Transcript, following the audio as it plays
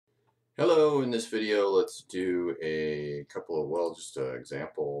Hello, in this video, let's do a couple of, just an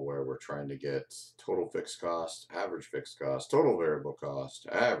example where we're trying to get total fixed cost, average fixed cost, total variable cost,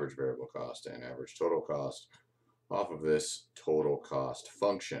 average variable cost, and average total cost off of this total cost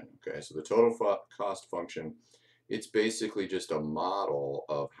function. Okay, so the total cost function, it's basically just a model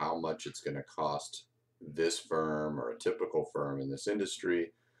of how much it's going to cost this firm or a typical firm in this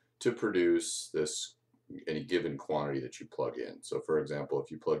industry to produce this any given quantity that you plug in. So for example,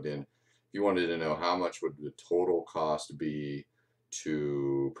 if you wanted to know how much would the total cost be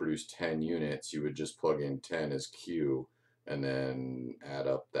to produce 10 units, you would just plug in 10 as Q and then add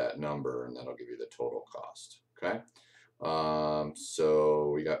up that number, and that'll give you the total cost. Okay.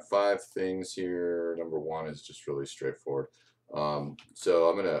 So we got 5 things here. Number one is just really straightforward. So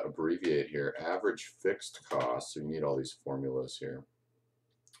I'm going to abbreviate here. Average fixed cost. So you need all these formulas here.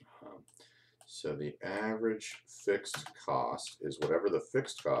 So the average fixed cost is whatever the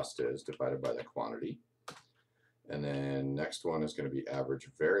fixed cost is divided by the quantity. And then next one is going to be average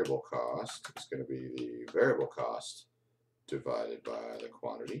variable cost. It's going to be the variable cost divided by the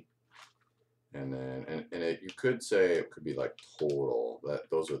quantity. And then, you could say it could be like total.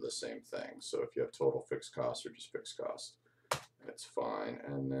 Those are the same thing. So if you have total fixed cost or just fixed cost, that's fine.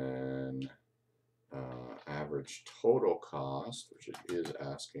 And then average total cost, which it is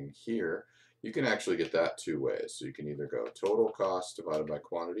asking here, you can actually get that 2 ways. So you can either go total cost divided by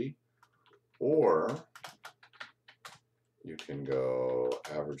quantity, or you can go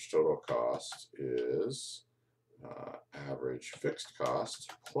average total cost is average fixed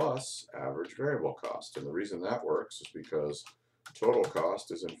cost plus average variable cost. And the reason that works is because total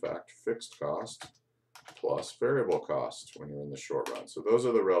cost is in fact fixed cost plus variable cost when you're in the short run. So those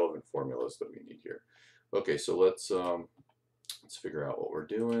are the relevant formulas that we need here. Okay, so let's figure out what we're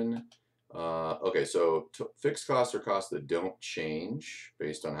doing. Okay, so fixed costs are costs that don't change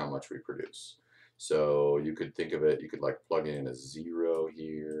based on how much we produce. So you could think of it, you could like plug in a 0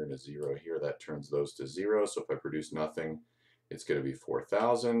 here and a 0 here. That turns those to 0. So if I produce nothing, it's going to be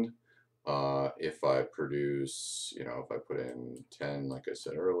 4,000. If I produce, if I put in 10, like I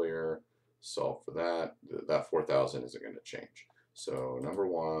said earlier, solve for that, that 4,000 isn't going to change. So number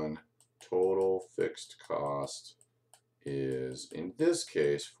one, total fixed cost is, in this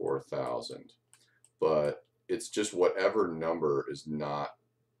case, 4,000. But it's just whatever number is not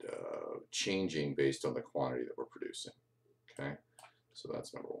changing based on the quantity that we're producing. Okay, so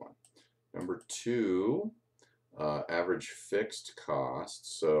that's number one. Number two, average fixed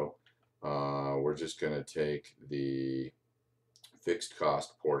cost. So we're just going to take the fixed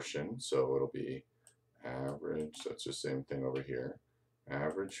cost portion. So it'll be average, that's the same thing over here.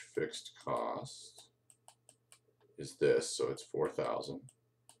 Average fixed cost is this, so it's 4,000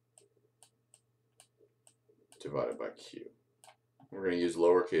 divided by Q. We're going to use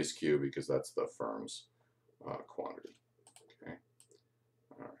lowercase q because that's the firm's quantity. Okay.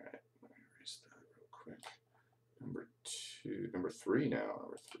 All right. Let me erase that real quick. Number three now.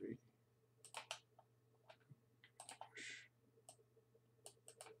 Number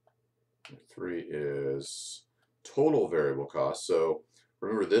three is total variable cost. So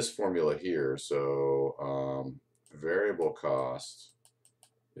remember this formula here. So variable cost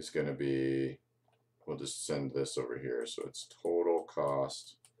is going to be, we'll just send this over here. So it's total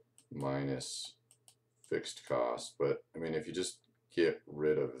cost minus fixed cost. But I mean, if you just get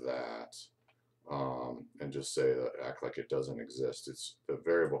rid of that and just say that, act like it doesn't exist, it's the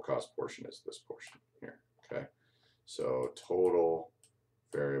variable cost portion is this portion here. Okay, so total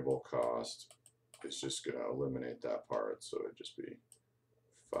variable cost is just going to eliminate that part. So it'd just be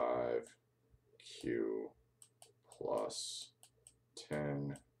 5Q plus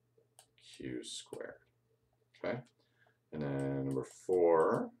 10Q squared. Okay, and then number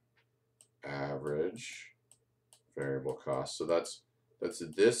four, average variable cost. So that's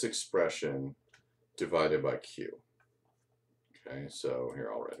this expression divided by Q. Okay, so here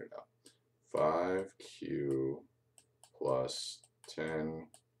I'll write it out. 5Q plus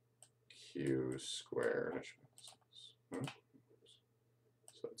 10Q squared.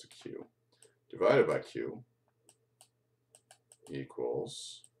 So that's a Q divided by Q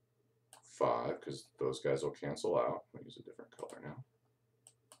equals 5, because those guys will cancel out. I'll use a different color now.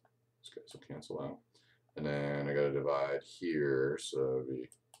 Those guys will cancel out. And then I got to divide here, so it would be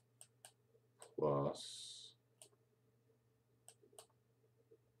plus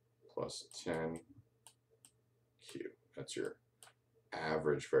 10Q. That's your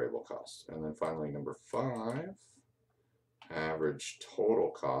average variable cost. And then finally, number 5, average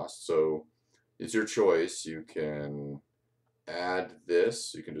total cost. So it's your choice. You can add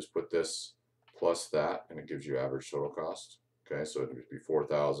this. You can just put this plus that, and it gives you average total cost. Okay, so it would be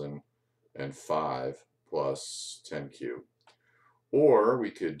 4,000 and 5 plus 10q. Or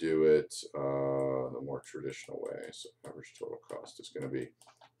we could do it the more traditional way. So average total cost is going to be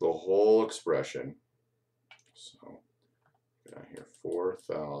the whole expression. So down here,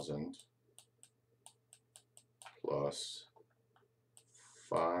 4,000 plus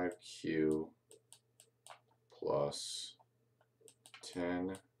 5q plus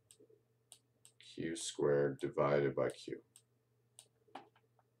 10q squared divided by q,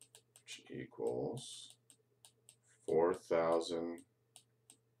 which equals 4,000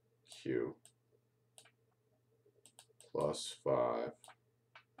 q plus 5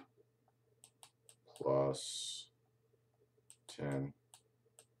 plus 10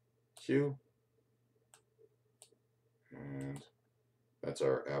 q, and that's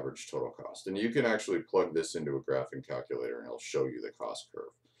our average total cost. And you can actually plug this into a graphing calculator and it'll show you the cost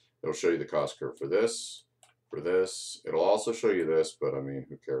curve. It'll show you the cost curve for this, for this. It'll also show you this, but I mean,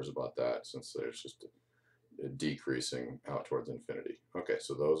 who cares about that since there's just decreasing out towards infinity. Okay,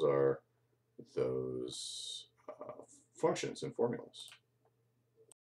 so those are those functions and formulas.